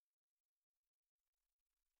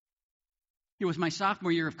It was my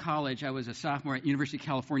sophomore year of college. I was a sophomore at University of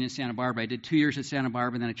California in Santa Barbara. I did 2 years at Santa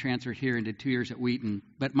Barbara, and then I transferred here and did 2 years at Wheaton.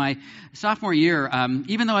 But my sophomore year,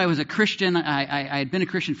 even though I was a Christian, I had been a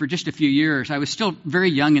Christian for just a few years, I was still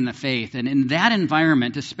very young in the faith. And in that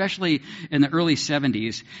environment, especially in the early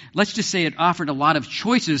 70s, let's just say it offered a lot of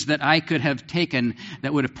choices that I could have taken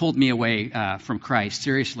that would have pulled me away from Christ.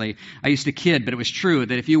 Seriously, I used to kid, but it was true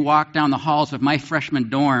that if you walked down the halls of my freshman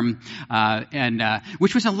dorm,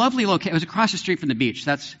 which was a lovely location, it was across the street from the beach.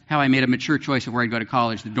 That's how I made a mature choice of where I'd go to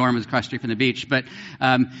college. The dorm was across the street from the beach. But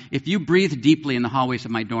if you breathed deeply in the hallways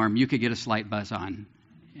of my dorm, you could get a slight buzz on.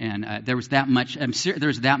 And there was that much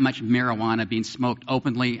marijuana being smoked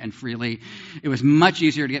openly and freely. It was much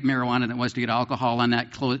easier to get marijuana than it was to get alcohol on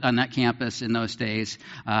that campus in those days.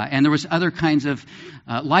 And there was other kinds of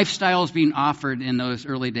lifestyles being offered in those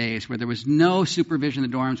early days where there was no supervision in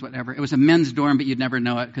the dorms, whatever. It was a men's dorm, but you'd never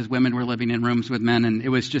know it because women were living in rooms with men, and it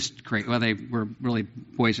was just great. Well, they were really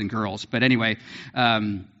boys and girls. But anyway,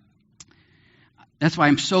 that's why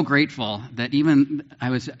I'm so grateful that even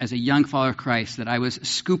I was, as a young follower of Christ, that I was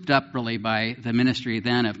scooped up really by the ministry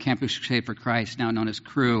then of Campus Crusade for Christ, now known as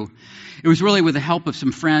Cru. It was really with the help of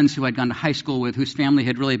some friends who I'd gone to high school with, whose family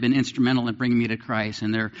had really been instrumental in bringing me to Christ.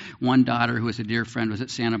 And their one daughter, who was a dear friend, was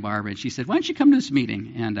at Santa Barbara, and she said, "Why don't you come to this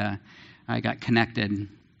meeting?" And I got connected.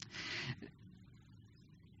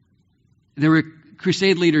 There were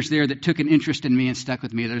crusade leaders there that took an interest in me and stuck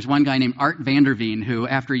with me. There's one guy named Art Vanderveen who,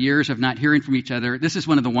 after years of not hearing from each other, this is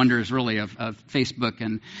one of the wonders really of Facebook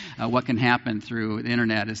and what can happen through the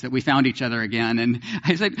internet, is that we found each other again. And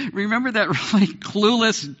I said, "Remember that really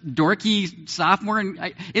clueless, dorky sophomore?"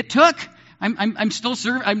 And it took. I'm still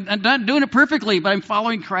serving. I'm not doing it perfectly, but I'm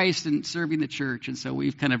following Christ and serving the church. And so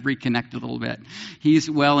we've kind of reconnected a little bit. He's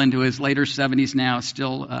well into his later 70s now,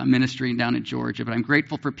 still ministering down in Georgia. But I'm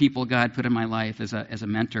grateful for people God put in my life as a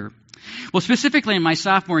mentor. Well, specifically in my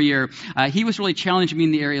sophomore year, he was really challenging me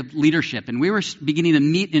in the area of leadership. And we were beginning to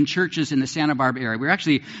meet in churches in the Santa Barbara area. We were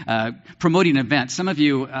actually promoting events. Some of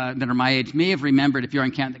you that are my age may have remembered, if you're on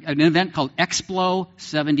campus, an event called Explo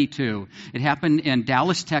 72. It happened in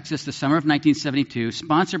Dallas, Texas, the summer of 1972,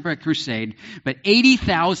 sponsored by Crusade, but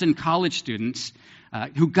 80,000 college students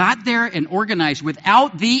who got there and organized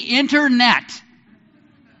without the internet.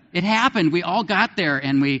 It happened. We all got there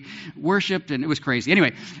and we worshiped, and it was crazy.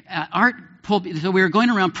 Anyway, Art pulled me, so we were going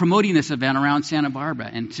around promoting this event around Santa Barbara,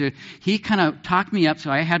 and he kind of talked me up.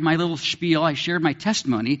 So I had my little spiel. I shared my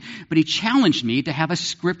testimony, but he challenged me to have a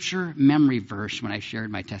scripture memory verse when I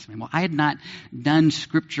shared my testimony. Well, I had not done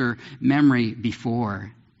scripture memory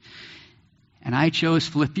before, and I chose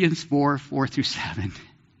Philippians 4:4-7,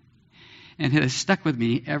 and it has stuck with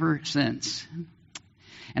me ever since.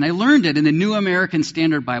 And I learned it in the New American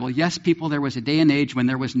Standard Bible. Yes, people, there was a day and age when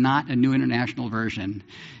there was not a New International Version.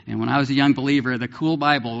 And when I was a young believer, the cool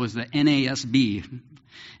Bible was the NASB.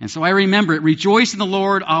 And so I remember it. "Rejoice in the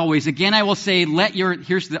Lord always. Again, I will say,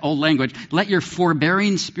 here's the old language, let your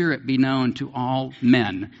forbearing spirit be known to all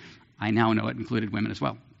men." I now know it included women as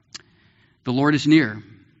well. "The Lord is near.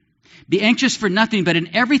 Be anxious for nothing, but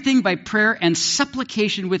in everything by prayer and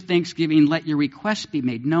supplication with thanksgiving, let your requests be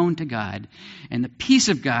made known to God. And the peace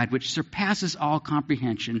of God, which surpasses all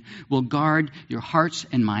comprehension, will guard your hearts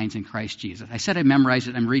and minds in Christ Jesus." I said I memorized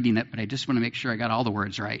it. I'm reading it, but I just want to make sure I got all the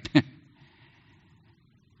words right.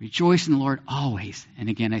 "Rejoice in the Lord always." And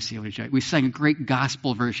again, I say rejoice. We sang a great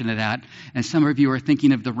gospel version of that. And some of you are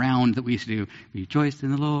thinking of the round that we used to do. "Rejoice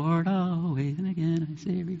in the Lord always." And again, I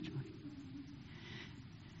say rejoice.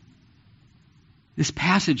 This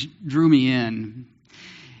passage drew me in.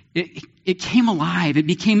 It came alive. It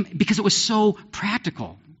became, because it was so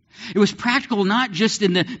practical. It was practical not just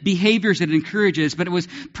in the behaviors it encourages, but it was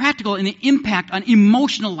practical in the impact on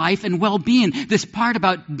emotional life and well-being. This part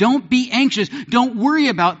about don't be anxious, don't worry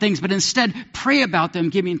about things, but instead pray about them,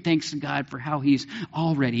 giving thanks to God for how He's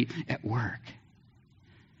already at work.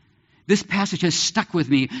 This passage has stuck with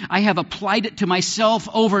me. I have applied it to myself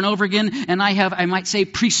over and over again, and I have, I might say,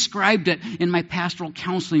 prescribed it in my pastoral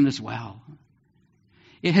counseling as well.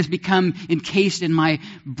 It has become encased in my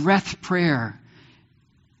breath prayer,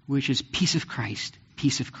 which is peace of Christ,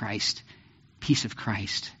 peace of Christ, peace of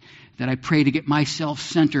Christ, that I pray to get myself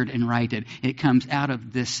centered and righted. It comes out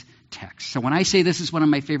of this text. So when I say this is one of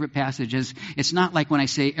my favorite passages, it's not like when I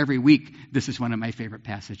say every week, this is one of my favorite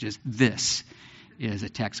passages. This is a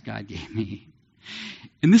text God gave me.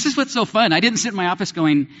 And this is what's so fun. I didn't sit in my office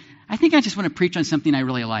going, I think I just want to preach on something I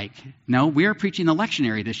really like. No, we are preaching the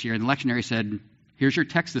lectionary this year. And the lectionary said, "Here's your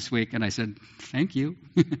text this week." And I said, "Thank you."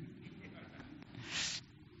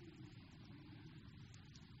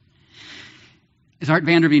 As Art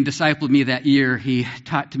Vanderveen discipled me that year, he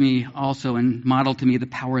taught to me also and modeled to me the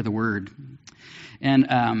power of the Word.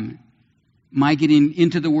 And my getting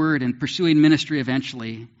into the Word and pursuing ministry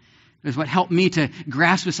eventually is what helped me to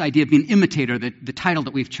grasp this idea of being imitator, the title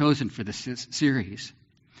that we've chosen for this series.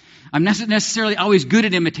 I'm not necessarily always good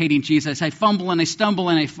at imitating Jesus. I fumble and I stumble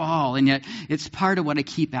and I fall, and yet it's part of what I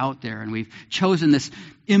keep out there. And we've chosen this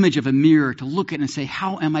image of a mirror to look at and say,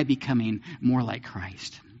 how am I becoming more like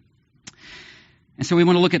Christ? And so we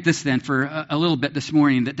want to look at this then for a little bit this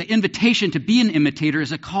morning, that the invitation to be an imitator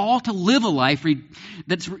is a call to live a life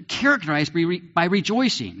that's characterized by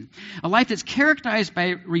rejoicing. A life that's characterized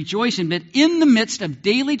by rejoicing, but in the midst of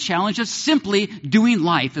daily challenges, simply doing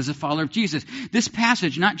life as a follower of Jesus. This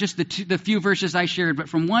passage, not just the few verses I shared, but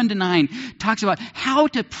from 1 to 9, talks about how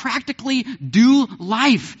to practically do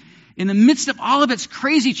life in the midst of all of its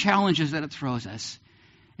crazy challenges that it throws us,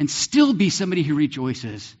 and still be somebody who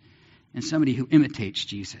rejoices and somebody who imitates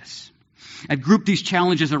Jesus. I've grouped these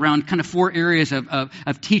challenges around kind of 4 areas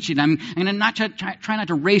of teaching. I'm going to not try not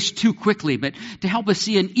to race too quickly, but to help us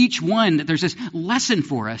see in each one that there's this lesson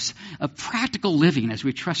for us of practical living as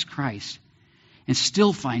we trust Christ and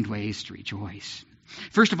still find ways to rejoice.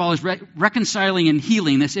 First of all is reconciling and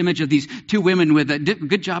healing, this image of these 2 women with a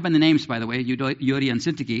good job on the names, by the way, Euodia and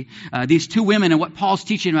Syntyche. These 2 women and what Paul's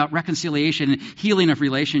teaching about reconciliation and healing of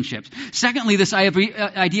relationships. Secondly, this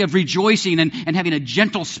idea of rejoicing and having a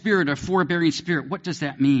gentle spirit or forbearing spirit. What does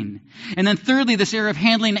that mean? And then thirdly, this area of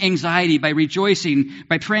handling anxiety by rejoicing,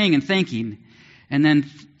 by praying and thanking. And then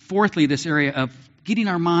fourthly, this area of getting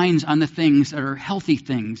our minds on the things that are healthy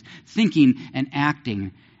things, thinking and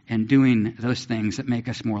acting and doing those things that make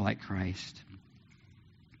us more like Christ.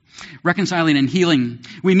 Reconciling and healing.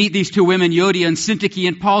 We meet these 2 women, Euodia and Syntyche,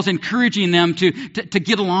 and Paul's encouraging them to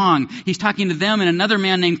get along. He's talking to them and another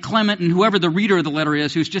man named Clement, and whoever the reader of the letter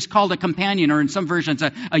is, who's just called a companion, or in some versions,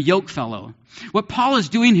 a yoke fellow. What Paul is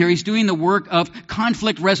doing here, he's doing the work of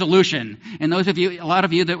conflict resolution. And those of you, a lot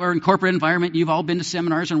of you that were in corporate environment, you've all been to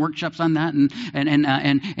seminars and workshops on that, and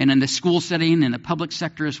in the school setting, and the public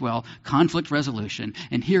sector as well, conflict resolution.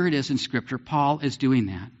 And here it is in Scripture. Paul is doing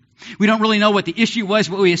that. We don't really know what the issue was,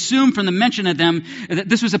 but we assume from the mention of them that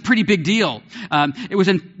this was a pretty big deal.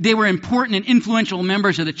 They were important and influential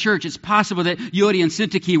members of the church. It's possible that Euodia and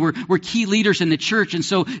Syntyche were key leaders in the church, and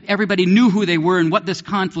so everybody knew who they were and what this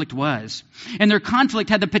conflict was. And their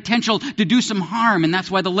conflict had the potential to do some harm, and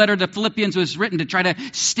that's why the letter to Philippians was written, to try to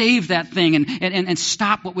stave that thing and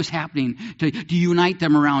stop what was happening, to unite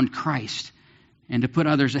them around Christ and to put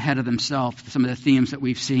others ahead of themselves, some of the themes that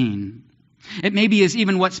we've seen. It maybe is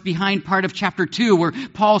even what's behind part of chapter 2, where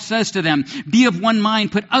Paul says to them, be of one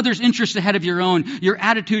mind, put others' interests ahead of your own. Your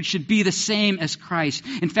attitude should be the same as Christ.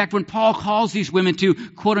 In fact, when Paul calls these women to,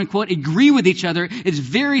 quote unquote, agree with each other, it's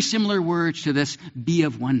very similar words to this, be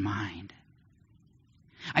of one mind.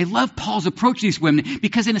 I love Paul's approach to these women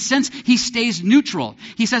because in a sense, he stays neutral.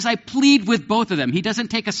 He says, I plead with both of them. He doesn't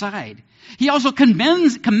take a side. He also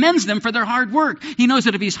commends them for their hard work. He knows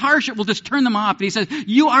that if he's harsh, it will just turn them off. And he says,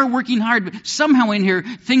 you are working hard, but somehow in here,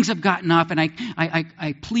 things have gotten off, and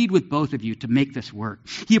I plead with both of you to make this work.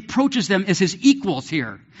 He approaches them as his equals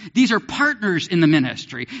here. These are partners in the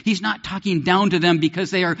ministry. He's not talking down to them because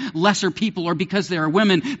they are lesser people or because they are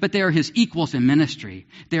women, but they are his equals in ministry.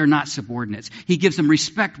 They are not subordinates. He gives them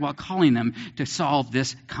respect while calling them to solve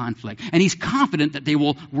this conflict. And he's confident that they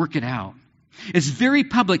will work it out. It's very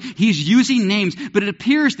public. He's using names, but it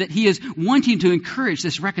appears that he is wanting to encourage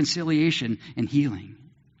this reconciliation and healing.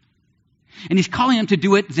 And he's calling them to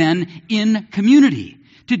do it then in community.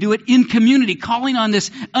 To do it in community, calling on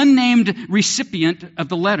this unnamed recipient of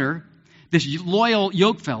the letter, this loyal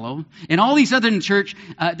yoke fellow, and all these other in church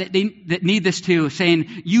that need this too,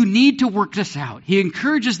 saying, you need to work this out. He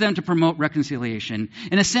encourages them to promote reconciliation.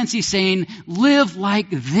 In a sense, he's saying, live like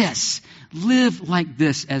this. Live like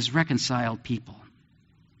this as reconciled people.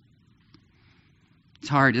 It's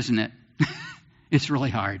hard, isn't it? It's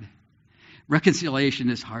really hard. Reconciliation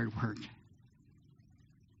is hard work.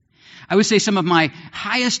 I would say some of my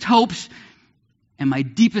highest hopes and my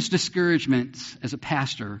deepest discouragements as a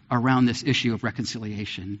pastor around this issue of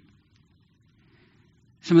reconciliation.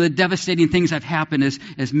 Some of the devastating things that have happened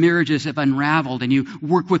as marriages have unraveled and you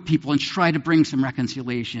work with people and try to bring some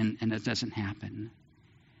reconciliation and it doesn't happen.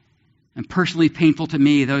 And personally painful to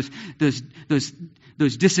me, those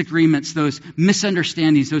disagreements, those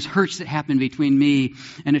misunderstandings, those hurts that happen between me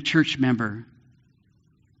and a church member.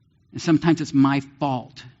 And sometimes it's my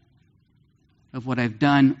fault of what I've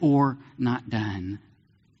done or not done.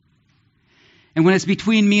 And when it's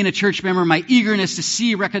between me and a church member, my eagerness to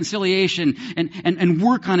see reconciliation and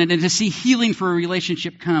work on it and to see healing for a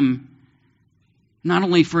relationship come Not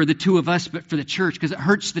only for the two of us, but for the church, because it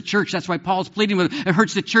hurts the church. That's why Paul's pleading with it. It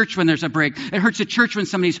hurts the church when there's a break. It hurts the church when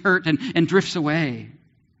somebody's hurt and drifts away.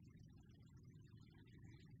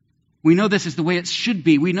 We know this is the way it should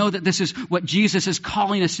be. We know that this is what Jesus is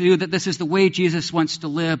calling us to do, that this is the way Jesus wants to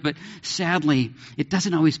live. But sadly, it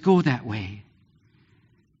doesn't always go that way.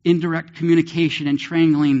 Indirect communication and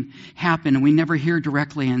triangling happen, and we never hear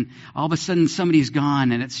directly, and all of a sudden somebody's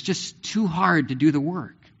gone, and it's just too hard to do the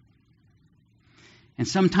work. And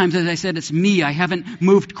sometimes, as I said, it's me. I haven't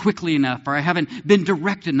moved quickly enough, or I haven't been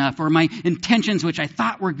direct enough, or my intentions, which I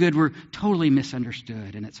thought were good, were totally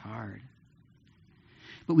misunderstood, and it's hard.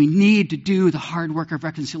 But we need to do the hard work of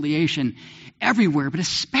reconciliation everywhere, but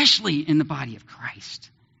especially in the body of Christ.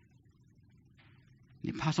 The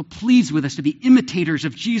apostle pleads with us to be imitators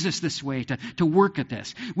of Jesus this way, to work at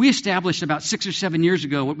this. We established about 6 or 7 years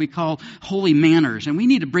ago what we call holy manners, and we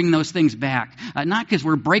need to bring those things back. Not because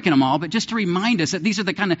we're breaking them all, but just to remind us that these are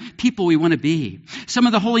the kind of people we want to be. Some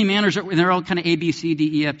of the holy manners, they're all kind of A, B, C,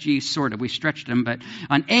 D, E, F, G, sort of. We stretched them, but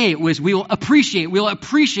on A, it was we'll appreciate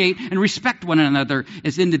and respect one another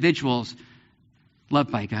as individuals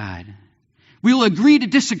loved by God. We'll agree to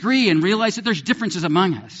disagree and realize that there's differences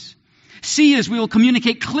among us. C is we will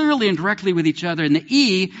communicate clearly and directly with each other. And the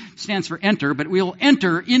E stands for enter, but we will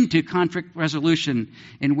enter into conflict resolution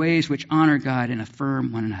in ways which honor God and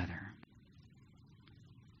affirm one another.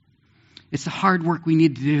 It's the hard work we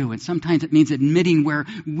need to do, and sometimes it means admitting where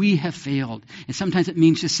we have failed. And sometimes it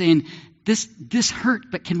means just saying, this hurt,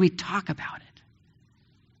 but can we talk about it?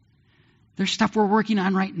 There's stuff we're working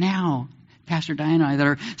on right now, Pastor Diane and I, that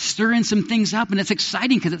are stirring some things up, and it's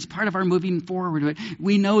exciting because it's part of our moving forward. But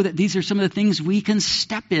we know that these are some of the things we can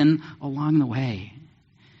step in along the way.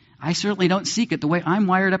 I certainly don't seek it the way I'm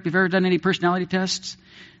wired up. If you've ever done any personality tests,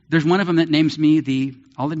 there's one of them that names me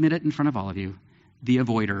I'll admit it in front of all of you, the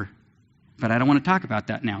avoider. But I don't want to talk about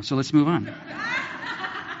that now, so let's move on.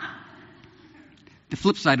 The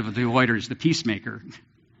flip side of the avoider is the peacemaker.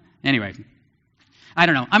 Anyway. I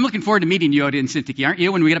don't know. I'm looking forward to meeting Yoda and Syntyche, aren't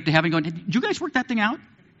you? When we get up to heaven going, did you guys work that thing out?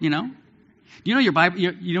 You know? You know your Bible,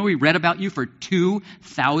 you know we read about you for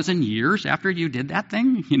 2,000 years after you did that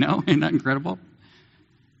thing? You know? Isn't that incredible?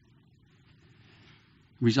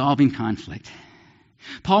 Resolving conflict.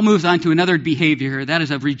 Paul moves on to another behavior, that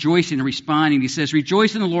is of rejoicing and responding. He says,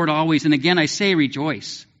 rejoice in the Lord always, and again I say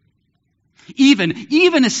rejoice.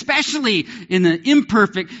 Even especially in the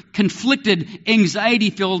imperfect, conflicted,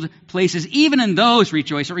 anxiety-filled places, even in those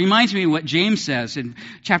rejoice. It reminds me of what James says in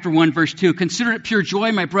chapter 1, verse 2. Consider it pure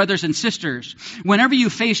joy, my brothers and sisters, whenever you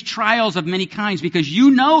face trials of many kinds, because you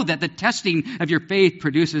know that the testing of your faith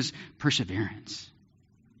produces perseverance.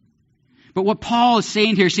 But what Paul is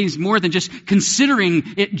saying here seems more than just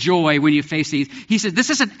considering it joy when you face these. He says this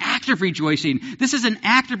is an act of rejoicing. This is an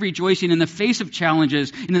act of rejoicing in the face of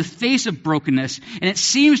challenges, in the face of brokenness. And it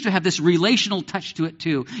seems to have this relational touch to it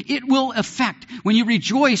too. It will affect, when you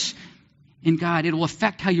rejoice in God, it will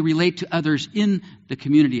affect how you relate to others in the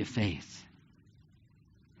community of faith.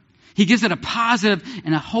 He gives it a positive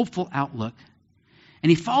and a hopeful outlook. And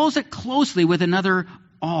he follows it closely with another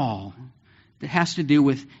all that has to do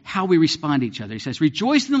with how we respond to each other. He says,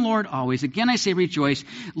 rejoice in the Lord always. Again, I say rejoice.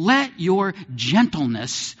 Let your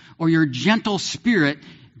gentleness or your gentle spirit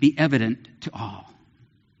be evident to all.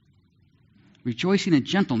 Rejoicing and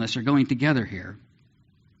gentleness are going together here.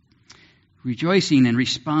 Rejoicing and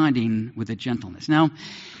responding with a gentleness. Now,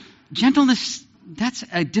 gentleness, that's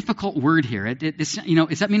a difficult word here. Does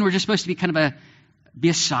that mean we're just supposed to be be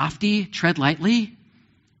a softy, tread lightly?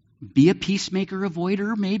 Be a peacemaker,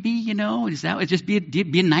 avoider, maybe, is that just be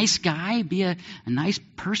a nice guy, be a nice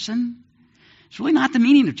person? It's really not the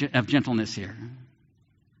meaning of gentleness here.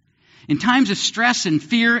 In times of stress and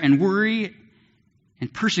fear and worry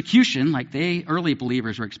and persecution, like the early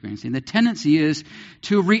believers were experiencing, the tendency is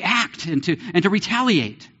to react and to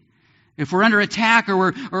retaliate. If we're under attack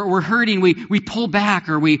or we're hurting, we pull back,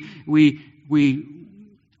 or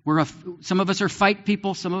some of us are fight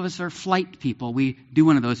people, some of us are flight people. We do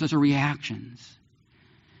one of those. Those are reactions.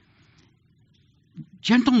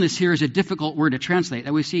 Gentleness here is a difficult word to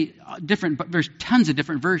translate. We see but there's tons of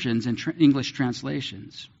different versions in English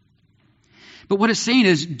translations. But what it's saying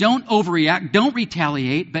is don't overreact, don't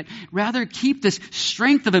retaliate, but rather keep this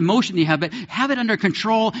strength of emotion you have, but have it under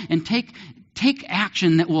control and take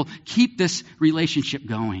action that will keep this relationship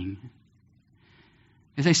going.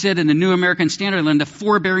 As I said in the New American Standard, the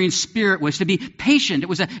forbearing spirit was to be patient.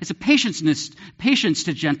 It's a patience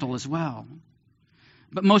to gentle as well.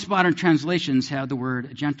 But most modern translations have the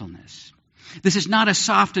word gentleness. This is not a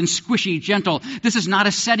soft and squishy, gentle. This is not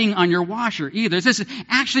a setting on your washer either. This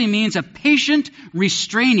actually means a patient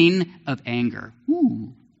restraining of anger.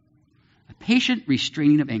 Ooh. A patient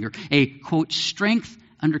restraining of anger. A, quote, strength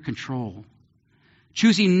under control.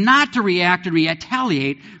 Choosing not to react and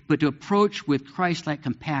retaliate, but to approach with Christ-like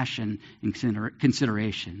compassion and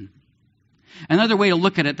consideration. Another way to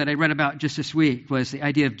look at it that I read about just this week was the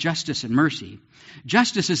idea of justice and mercy.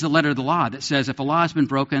 Justice is the letter of the law that says if a law has been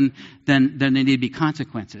broken, then there need to be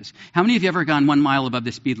consequences. How many of you have ever gone 1 mile above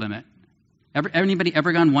the speed limit? Anybody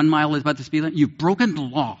ever gone 1 mile above the speed limit? You've broken the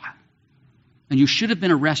law. And you should have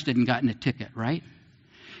been arrested and gotten a ticket, right?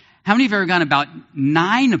 How many of you have ever gone about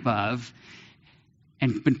 9 above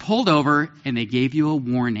and been pulled over and they gave you a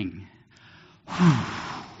warning? Whew.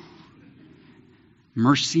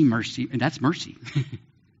 Mercy, mercy. And that's mercy.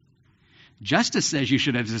 Justice says you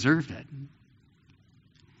should have deserved it.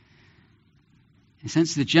 In a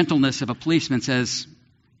sense, the gentleness of a policeman says,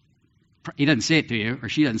 he doesn't say it to you, or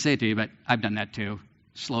she doesn't say it to you, but I've done that too.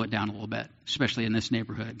 Slow it down a little bit, especially in this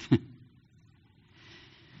neighborhood.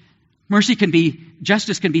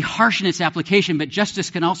 Justice can be harsh in its application, but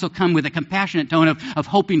justice can also come with a compassionate tone of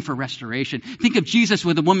hoping for restoration. Think of Jesus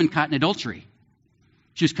with a woman caught in adultery.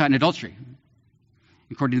 She was caught in adultery.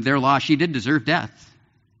 According to their law, she did deserve death.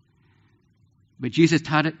 But Jesus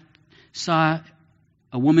saw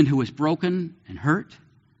a woman who was broken and hurt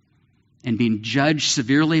and being judged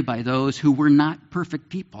severely by those who were not perfect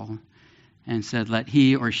people, and said, let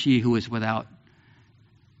he or she who is without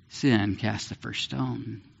sin cast the first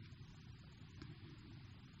stone.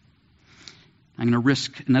 I'm going to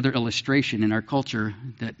risk another illustration in our culture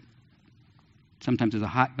that sometimes is a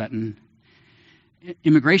hot button.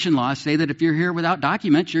 Immigration laws say that if you're here without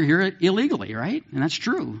documents, you're here illegally, right? And that's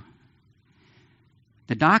true.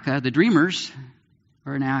 The DACA, the Dreamers,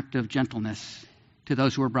 are an act of gentleness to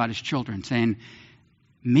those who are brought as children, saying,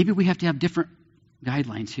 maybe we have to have different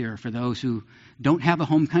guidelines here for those who don't have a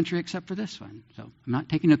home country except for this one. So I'm not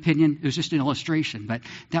taking an opinion. It was just an illustration, but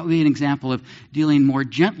that would be an example of dealing more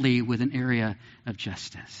gently with an area of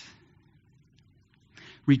justice.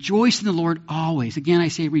 Rejoice in the Lord always. Again, I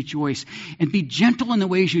say rejoice. And be gentle in the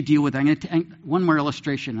ways you deal with it. I'm going to take one more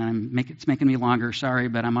illustration. It's making me longer. Sorry,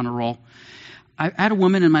 but I'm on a roll. I had a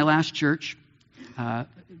woman in my last church,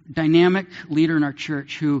 dynamic leader in our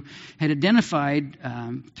church, who had identified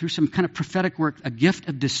through some kind of prophetic work a gift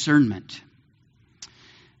of discernment.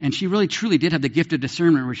 And she really truly did have the gift of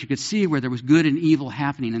discernment where she could see where there was good and evil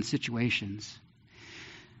happening in situations.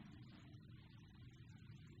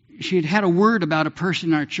 She had had a word about a person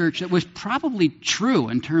in our church that was probably true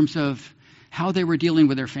in terms of how they were dealing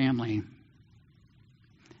with their family.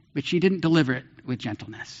 But she didn't deliver it with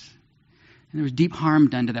gentleness. And there was deep harm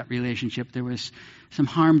done to that relationship. There was some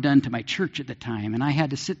harm done to my church at the time. And I had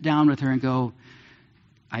to sit down with her and go,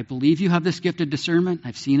 I believe you have this gift of discernment.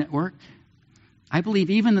 I've seen it work. I believe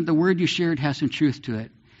even that the word you shared has some truth to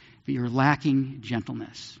it, but you're lacking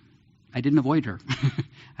gentleness. I didn't avoid her.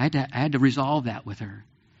 I had to resolve that with her.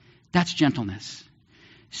 That's gentleness.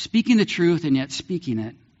 Speaking the truth and yet speaking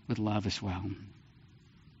it with love as well.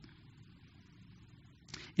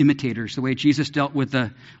 Imitators, the way Jesus dealt with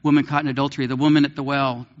the woman caught in adultery, the woman at the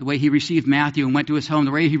well, the way he received Matthew and went to his home,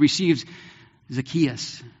 the way he receives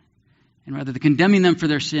Zacchaeus. And rather than condemning them for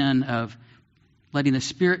their sin, of letting the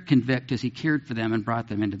Spirit convict as he cared for them and brought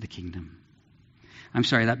them into the kingdom. I'm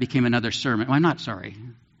sorry, that became another sermon. Well, I'm not sorry,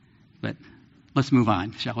 but let's move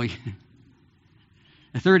on, shall we?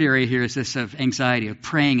 The third area here is this of anxiety, of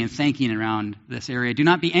praying and thanking around this area. Do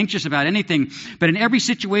not be anxious about anything, but in every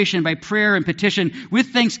situation, by prayer and petition, with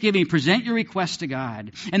thanksgiving, present your requests to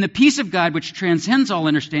God. And the peace of God, which transcends all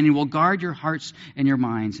understanding, will guard your hearts and your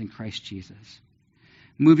minds in Christ Jesus.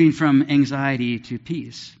 Moving from anxiety to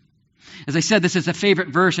peace. As I said, this is a favorite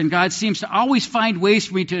verse, and God seems to always find ways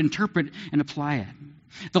for me to interpret and apply it.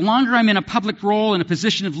 The longer I'm in a public role, in a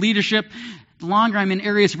position of leadership, the longer I'm in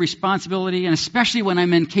areas of responsibility, and especially when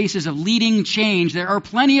I'm in cases of leading change, there are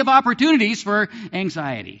plenty of opportunities for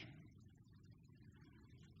anxiety.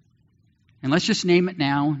 And let's just name it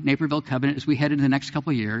now, Naperville Covenant, as we head into the next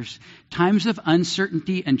couple of years. Times of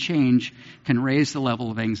uncertainty and change can raise the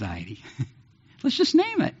level of anxiety. Let's just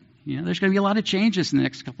name it. There's going to be a lot of changes in the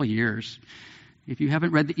next couple of years. If you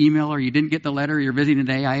haven't read the email or you didn't get the letter, you're visiting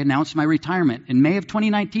today, I announced my retirement in May of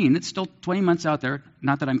 2019. It's still 20 months out there.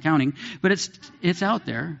 Not that I'm counting, but it's out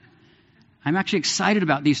there. I'm actually excited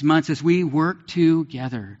about these months as we work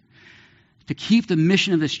together to keep the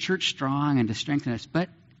mission of this church strong and to strengthen us. But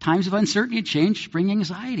times of uncertainty and change bring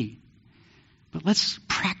anxiety. But let's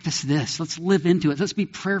practice this. Let's live into it. Let's be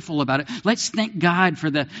prayerful about it. Let's thank God for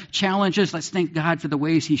the challenges. Let's thank God for the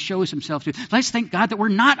ways he shows himself to. Let's thank God that we're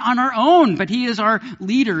not on our own, but he is our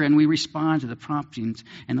leader, and we respond to the promptings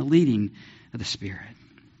and the leading of the Spirit.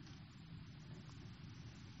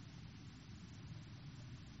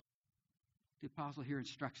 The apostle here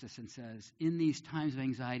instructs us and says, in these times of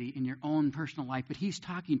anxiety in your own personal life, but he's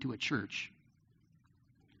talking to a church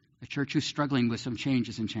who's struggling with some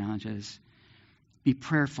changes and challenges. Be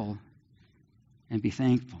prayerful and be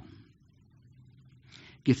thankful.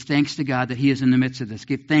 Give thanks to God that he is in the midst of this.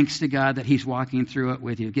 Give thanks to God that he's walking through it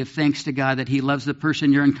with you. Give thanks to God that he loves the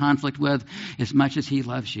person you're in conflict with as much as he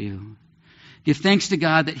loves you. Give thanks to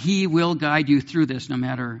God that he will guide you through this no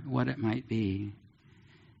matter what it might be.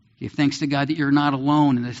 Give thanks to God that you're not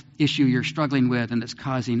alone in this issue you're struggling with and that's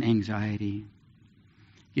causing anxiety.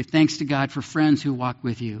 Give thanks to God for friends who walk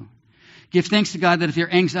with you. Give thanks to God that if your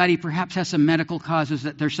anxiety perhaps has some medical causes,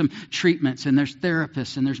 that there's some treatments and there's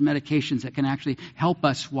therapists and there's medications that can actually help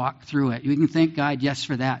us walk through it. You can thank God, yes,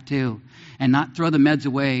 for that too. And not throw the meds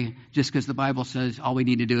away just because the Bible says all we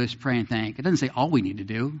need to do is pray and thank. It doesn't say all we need to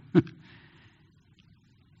do.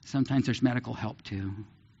 Sometimes there's medical help too.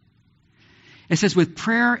 It says with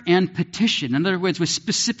prayer and petition. In other words, with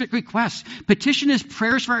specific requests. Petition is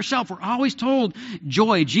prayers for ourselves. We're always told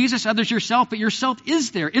joy, Jesus, others, yourself, but yourself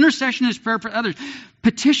is there. Intercession is prayer for others.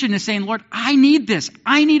 Petition is saying, Lord, I need this.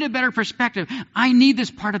 I need a better perspective. I need this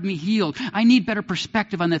part of me healed. I need better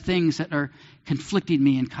perspective on the things that are conflicting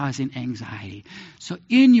me and causing anxiety. So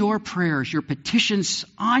in your prayers, your petitions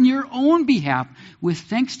on your own behalf, with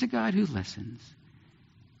thanks to God who listens,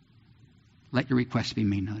 let your requests be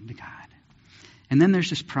made known to God. And then there's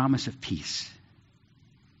this promise of peace.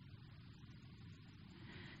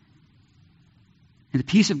 And the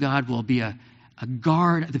peace of God will be a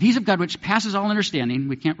guard. The peace of God, which passes all understanding,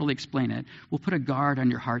 we can't really explain it, will put a guard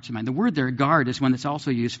on your hearts and mind. The word there, guard, is one that's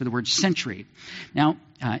also used for the word sentry. Now,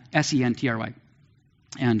 S-E-N-T-R-Y.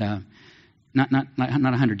 And not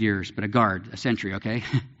 100 years, but a guard, a sentry, okay?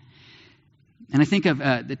 And I think of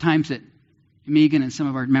the times that Megan and some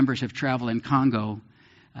of our members have traveled in Congo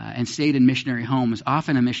and stayed in missionary homes.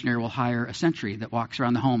 Often a missionary will hire a sentry that walks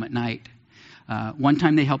around the home at night. One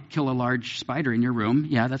time they helped kill a large spider in your room.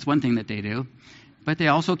 Yeah, that's one thing that they do. But they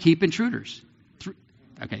also keep intruders.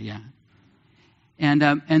 Okay, yeah. And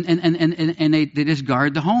they just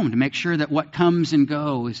guard the home to make sure that what comes and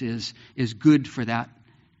goes is good for that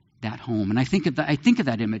home. And I think of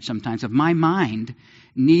that image sometimes of my mind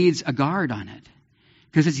needs a guard on it.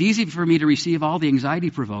 Because it's easy for me to receive all the anxiety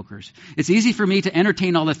provokers. It's easy for me to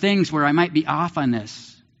entertain all the things where I might be off on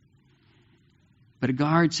this. But a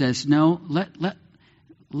guard says, no,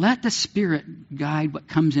 let the Spirit guide what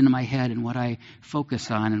comes into my head and what I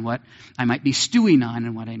focus on and what I might be stewing on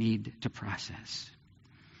and what I need to process.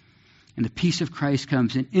 And the peace of Christ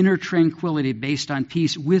comes in inner tranquility based on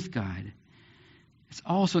peace with God. It's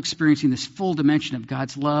also experiencing this full dimension of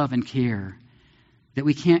God's love and care that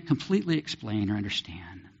we can't completely explain or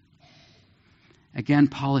understand. Again,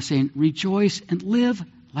 Paul is saying, rejoice and live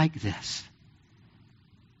like this.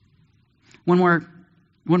 One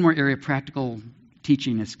more area of practical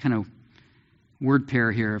teaching is kind of word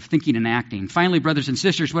pair here of thinking and acting. Finally, brothers and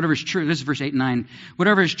sisters, whatever is true, this is verse 8 and 9,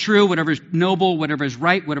 whatever is true, whatever is noble, whatever is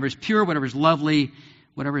right, whatever is pure, whatever is lovely,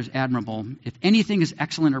 whatever is admirable, if anything is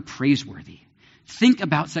excellent or praiseworthy, think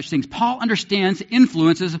about such things. Paul understands the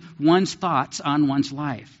influences of one's thoughts on one's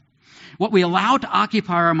life. What we allow to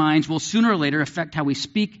occupy our minds will sooner or later affect how we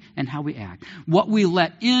speak and how we act. What we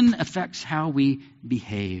let in affects how we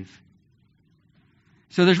behave.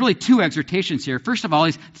 So there's really two exhortations here. First of all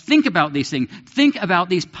is think about these things. Think about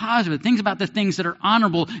these positive things, about the things that are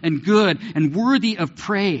honorable and good and worthy of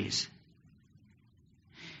praise.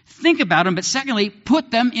 Think about them, but secondly,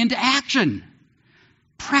 put them into action.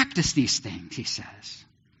 Practice these things, he says.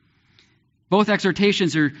 Both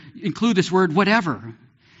exhortations include this word, whatever.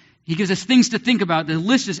 He gives us things to think about. The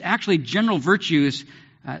list is actually general virtues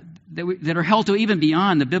that are held to even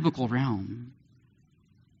beyond the biblical realm.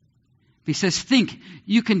 He says, think,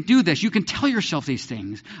 you can do this. You can tell yourself these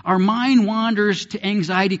things. Our mind wanders to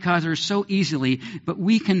anxiety causers so easily, but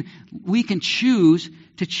we can choose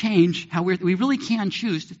to change how we really can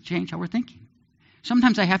choose to change how we're thinking.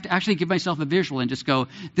 Sometimes I have to actually give myself a visual and just go,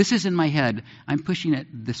 this is in my head. I'm pushing it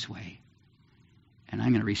this way. And I'm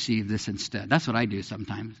going to receive this instead. That's what I do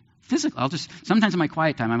sometimes. Sometimes in my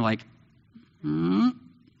quiet time, I'm like,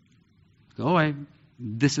 go away.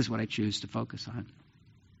 This is what I choose to focus on.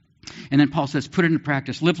 And then Paul says, put it into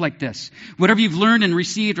practice. Live like this. Whatever you've learned and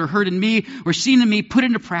received or heard in me or seen in me, put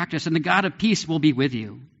into practice, and the God of peace will be with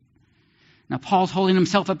you. Now, Paul's holding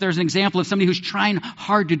himself up there as an example of somebody who's trying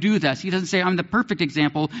hard to do this. He doesn't say, I'm the perfect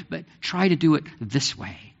example, but try to do it this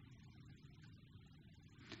way.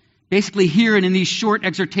 Basically, here and in these short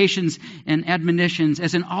exhortations and admonitions,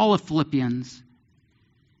 as in all of Philippians,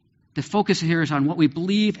 the focus here is on what we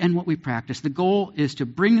believe and what we practice. The goal is to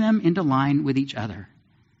bring them into line with each other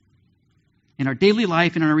in our daily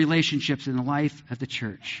life and in our relationships in the life of the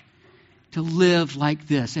church. To live like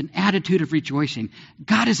this, an attitude of rejoicing.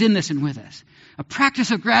 God is in this and with us. A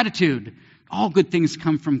practice of gratitude. All good things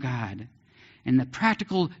come from God. And the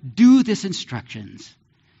practical, do this instructions.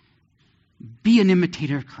 Be an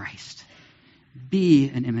imitator of Christ. Be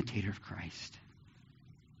an imitator of Christ.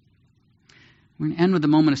 We're going to end with a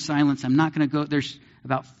moment of silence. I'm not going to go, there's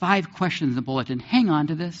about 5 questions in the bulletin. Hang on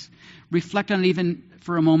to this. Reflect on it even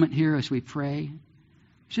for a moment here as we pray.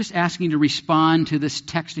 Just asking you to respond to this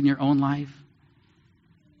text in your own life.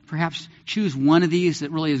 Perhaps choose one of these that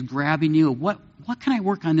really is grabbing you. What can I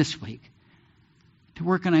work on this week? To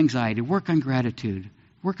work on anxiety, work on gratitude,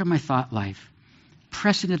 work on my thought life.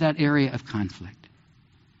 Press into that area of conflict.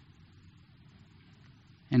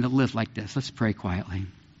 And to live like this. Let's pray quietly.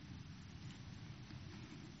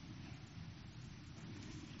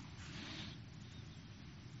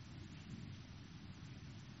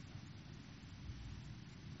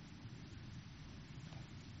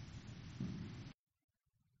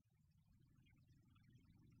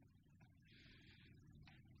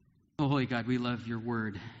 Oh, holy God, we love your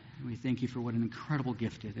word. We thank you for what an incredible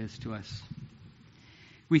gift it is to us.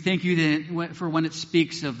 We thank you for when it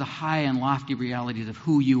speaks of the high and lofty realities of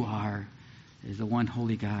who you are as the one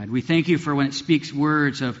holy God. We thank you for when it speaks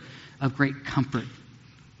words of great comfort.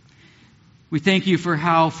 We thank you for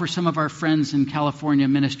how, for some of our friends in California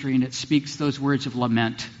ministering, it speaks those words of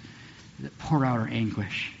lament that pour out our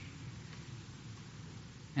anguish.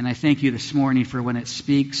 And I thank you this morning for when it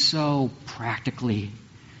speaks so practically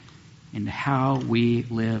into how we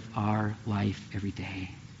live our life every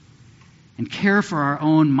day and care for our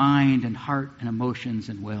own mind and heart and emotions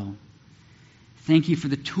and will. Thank you for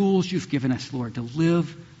the tools you've given us, Lord, to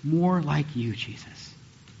live more like you, Jesus.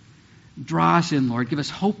 Draw us in, Lord. Give us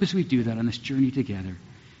hope as we do that on this journey together.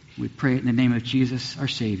 We pray it in the name of Jesus, our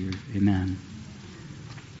Savior. Amen.